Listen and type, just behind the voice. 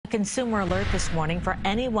consumer alert this morning for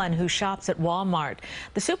anyone who shops at Walmart.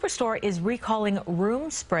 The superstore is recalling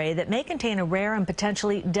room spray that may contain a rare and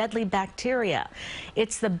potentially deadly bacteria.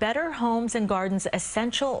 It's the Better Homes and Gardens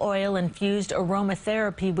essential oil infused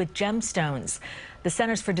aromatherapy with gemstones. The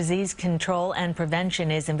Centers for Disease Control and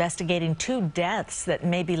Prevention is investigating 2 deaths that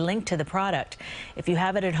may be linked to the product. If you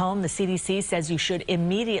have it at home, the CDC says you should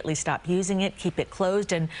immediately stop using it, keep it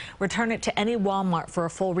closed, and return it to any Walmart for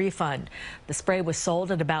a full refund. The spray was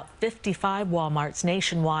sold at about 55 Walmarts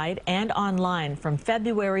nationwide and online from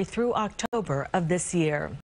February through October of this year.